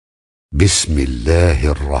بسم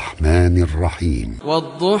الله الرحمن الرحيم.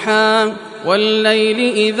 والضحى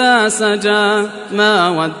والليل إذا سجى ما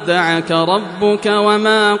ودعك ربك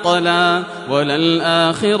وما قلى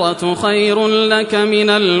وللآخرة خير لك من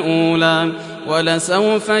الأولى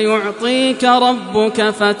ولسوف يعطيك ربك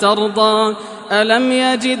فترضى ألم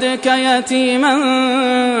يجدك يتيما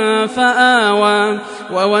فآوى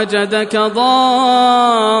ووجدك ضالا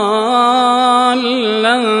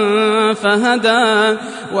فهدى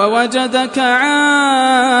ووجدك عائلا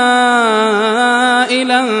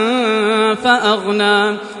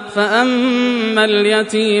فأغنى فأما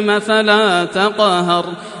اليتيم فلا تقهر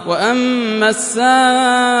وأما السائل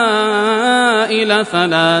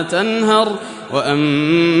فلا تنهر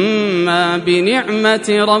وأما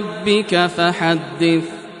بنعمة ربك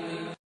فحدث.